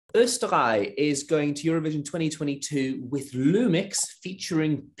Österreich is going to Eurovision 2022 with Lumix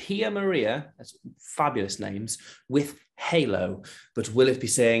featuring Pia Maria, that's fabulous names, with Halo. But will it be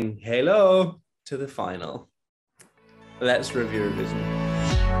saying Halo to the final? Let's review Eurovision.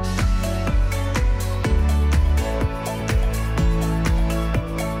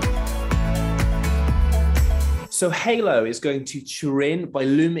 So Halo is going to Turin by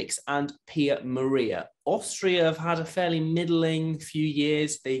Lumix and Pia Maria. Austria have had a fairly middling few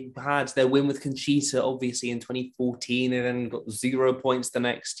years. They had their win with Conchita, obviously, in 2014, and then got 0 points the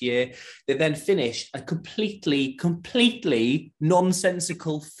next year. They then finished a completely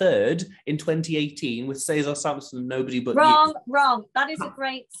nonsensical third in 2018 with Cesar Samson and Nobody But You. Wrong. That is a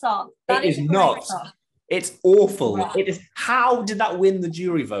great song. That is not. Song. It's awful. Right. It is. How did that win the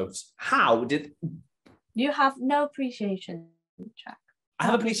jury vote? How did... You have no appreciation, Jack. I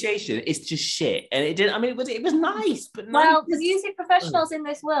have appreciation. It's just shit, and it didn't. I mean, it was nice, but well, the music professionals in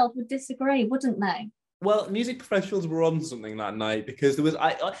this world would disagree, wouldn't they? Well, music professionals were on something that night because there was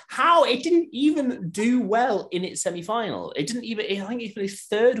how it didn't even do well in its semi-final. It didn't even. I think it finished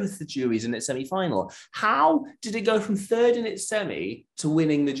third with the juries in its semi-final. How did it go from third in its semi to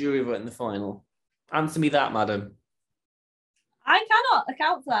winning the jury vote in the final? Answer me that, madam. I cannot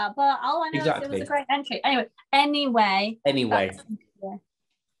account for that, but all I know is it was a great entry. Anyway.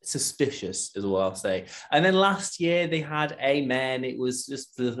 Suspicious is what I'll say. And then last year they had Amen. It was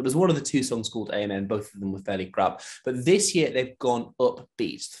one of the two songs called Amen. Both of them were fairly crap. But this year they've gone upbeat.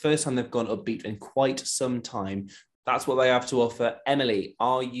 It's the first time they've gone upbeat in quite some time. That's what they have to offer. Emily,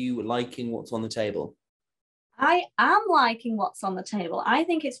 are you liking what's on the table? I am liking what's on the table. I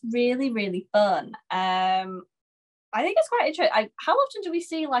think it's really, really fun. I think it's quite interesting. How often do we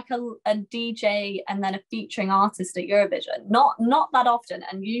see like a DJ and then a featuring artist at Eurovision? Not that often,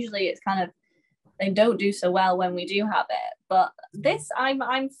 and usually it's kind of, they don't do so well when we do have it. But this,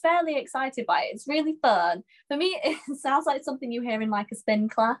 I'm fairly excited by it. It's really fun. For me, it sounds like something you hear in like a spin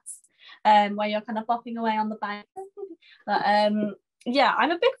class, where you're kind of bopping away on the bank. But yeah,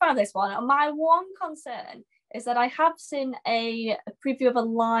 I'm a big fan of this one. And my one concern is that I have seen a preview of a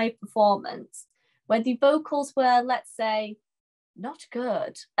live performance where the vocals were, let's say, not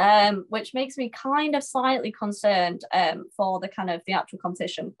good, which makes me kind of slightly concerned for the kind of the actual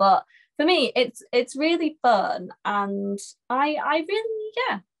competition. But for me, it's really fun, and I really,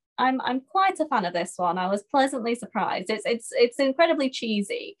 yeah, I'm quite a fan of this one. I was pleasantly surprised. It's incredibly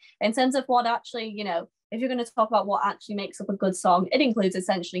cheesy in terms of what actually, you know, if you're going to talk about what actually makes up a good song, it includes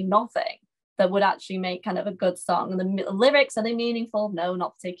essentially nothing that would actually make kind of a good song. And the lyrics, are they meaningful? No,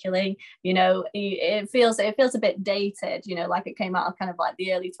 not particularly. You know, it feels a bit dated, you know, like it came out of kind of like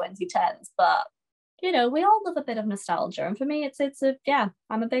the early 2010s. But, you know, we all love a bit of nostalgia. And for me, yeah,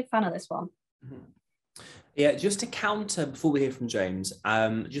 I'm a big fan of this one. Mm-hmm. Yeah, just to counter before we hear from James,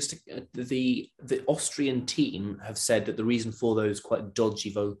 the Austrian team have said that the reason for those quite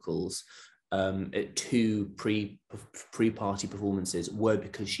dodgy vocals at two pre-party performances were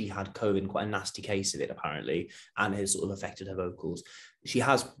because she had COVID, quite a nasty case of it apparently, and has sort of affected her vocals. She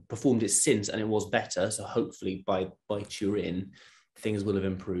has performed it since and it was better, so hopefully by Turin things will have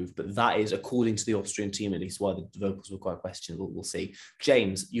improved, but that is, according to the Austrian team at least, why the vocals were quite questionable. We'll see.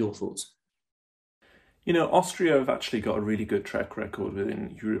 James, your thoughts? You know, Austria have actually got a really good track record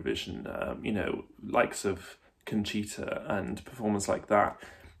within Eurovision, you know, likes of Conchita and performance like that.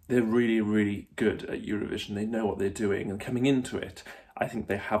 They're really, really good at Eurovision. They know what they're doing, and coming into it, I think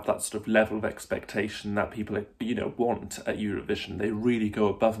they have that sort of level of expectation that people, you know, want at Eurovision. They really go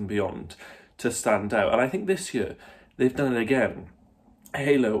above and beyond to stand out. And I think this year they've done it again.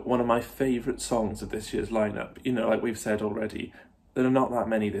 Halo, one of my favourite songs of this year's lineup. You know, like we've said already, there are not that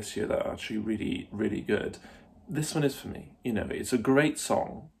many this year that are actually really, really good. This one is for me. You know, it's a great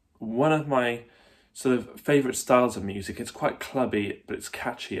song. One of my sort of favourite styles of music. It's quite clubby, but it's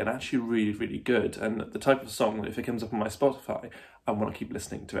catchy and actually really, really good. And the type of song, if it comes up on my Spotify, I want to keep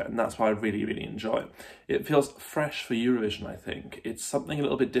listening to it. And that's why I really, really enjoy it. It feels fresh for Eurovision, I think. It's something a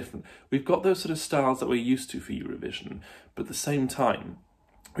little bit different. We've got those sort of styles that we're used to for Eurovision, but at the same time,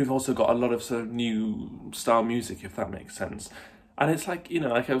 we've also got a lot of sort of new style music, if that makes sense. And it's like, you know,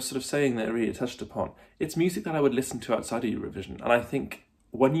 like I was sort of saying that really touched upon, it's music that I would listen to outside of Eurovision. And I think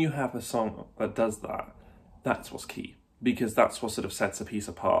when you have a song that does that, that's what's key, because that's what sort of sets a piece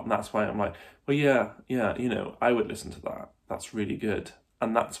apart. And that's why I'm like, well, yeah, you know, I would listen to that. That's really good.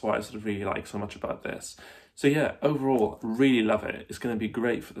 And that's why I sort of really like so much about this. So yeah, overall, really love it. It's going to be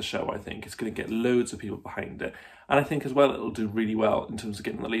great for the show, I think. It's going to get loads of people behind it. And I think as well, it'll do really well in terms of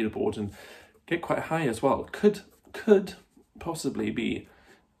getting the leaderboard and get quite high as well. Could possibly be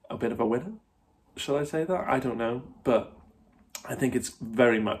a bit of a winner. Shall I say that? I don't know. But I think it's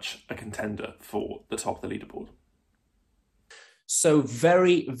very much a contender for the top of the leaderboard. So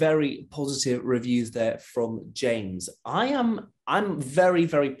very, very positive reviews there from James. I'm very,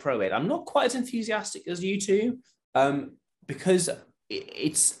 very pro it. I'm not quite as enthusiastic as you two, because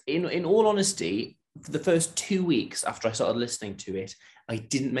it's in all honesty, for the first 2 weeks after I started listening to it, I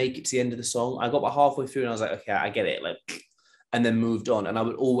didn't make it to the end of the song. I got about halfway through and I was like, okay, I get it. Like, and then moved on. And I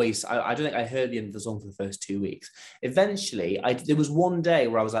would always, I don't think I heard the end of the song for the first 2 weeks. Eventually, there was one day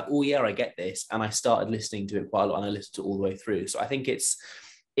where I was like, oh yeah, I get this. And I started listening to it quite a lot and I listened to it all the way through. So I think it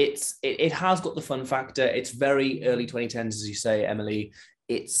has got the fun factor. It's very early 2010s, as you say, Emily.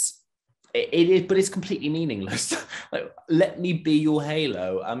 It is, but it's completely meaningless. Like, let me be your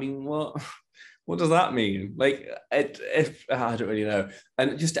halo. I mean, what does that mean? Like, I don't really know.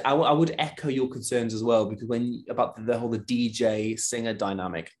 And just, I would echo your concerns as well, because about the whole DJ singer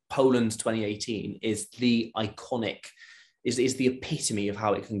dynamic, Poland 2018 is the iconic, is the epitome of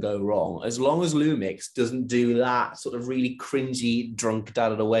how it can go wrong. As long as Lumix doesn't do that sort of really cringy drunk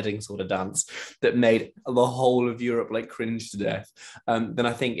dad at a wedding sort of dance that made the whole of Europe like cringe to death, then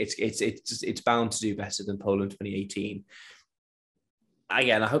I think it's bound to do better than Poland 2018.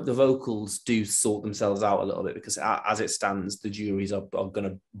 Again, I hope the vocals do sort themselves out a little bit, because as it stands, the juries are going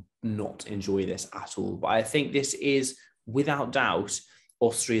to not enjoy this at all. But I think this is, without doubt,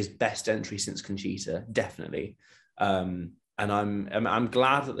 Austria's best entry since Conchita, definitely. And I'm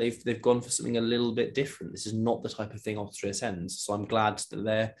glad that they've gone for something a little bit different. This is not the type of thing Austria sends, so I'm glad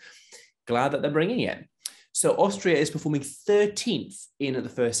that they're bringing it. So Austria is performing 13th in the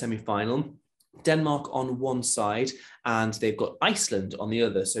first semi-final. Denmark on one side, and they've got Iceland on the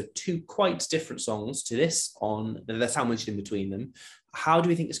other. So two quite different songs to this. They're sandwiched in between them. How do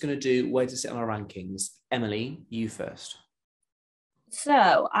we think it's going to do? Where does it sit on our rankings? Emily, you first.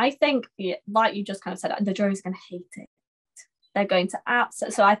 So I think, like you just kind of said, the jury's going to hate it. They're going to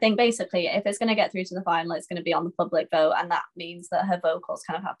so I think basically, if it's going to get through to the final, it's going to be on the public vote, and that means that her vocals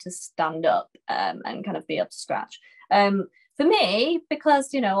kind of have to stand up and kind of be up to scratch. For me,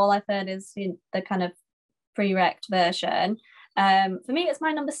 because, all I've heard is the kind of pre-rect version, for me, it's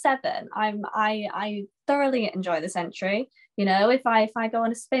my number 7. I thoroughly enjoy this entry. If I go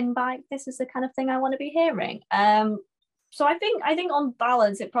on a spin bike, this is the kind of thing I want to be hearing. So I think on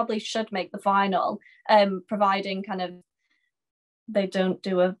balance, it probably should make the final, providing kind of they don't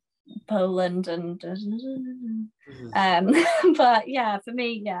do a Poland and but yeah, for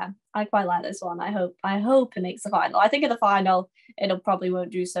me, I quite like this one. I hope it makes the final. I think in the final it'll probably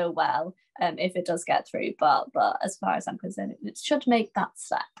won't do so well if it does get through, but as far as I'm concerned, it should make that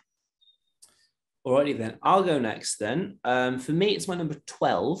step. Alrighty then, I'll go next then. For me, it's my number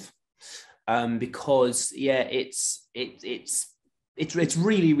 12, because it's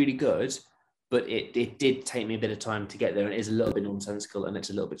really, really good. But it did take me a bit of time to get there, and it is a little bit nonsensical and it's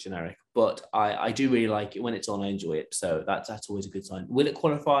a little bit generic. But I do really like it. When it's on, I enjoy it. So that's always a good sign. Will it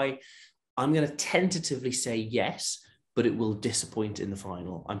qualify? I'm going to tentatively say yes, but it will disappoint in the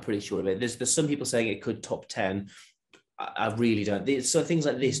final. I'm pretty sure of it. There's some people saying it could top 10. I really don't. So things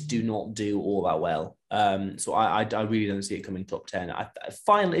like this do not do all that well. So I really don't see it coming top 10.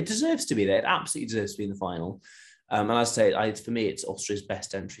 Finally, it deserves to be there. It absolutely deserves to be in the final. And I say, for me, it's Austria's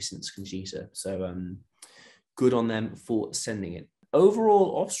best entry since Conchita. So good on them for sending it.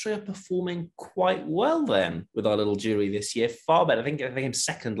 Overall, Austria performing quite well then with our little jury this year. Far better. I think I came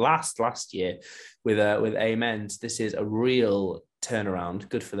second last year with Amen. This is a real turnaround.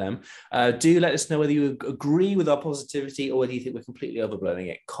 Good for them. Do let us know whether you agree with our positivity or whether you think we're completely overblowing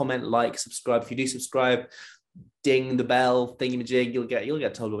it. Comment, like, subscribe. If you do subscribe, ding the bell thingamajig, you'll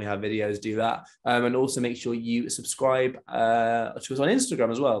get told when we have videos. Do that, and also make sure you subscribe to us on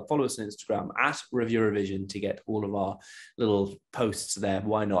Instagram as well. Follow us on Instagram at Eurovision to get all of our little posts there.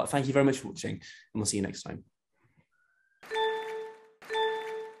 Why not? Thank you very much for watching, and we'll see you next time.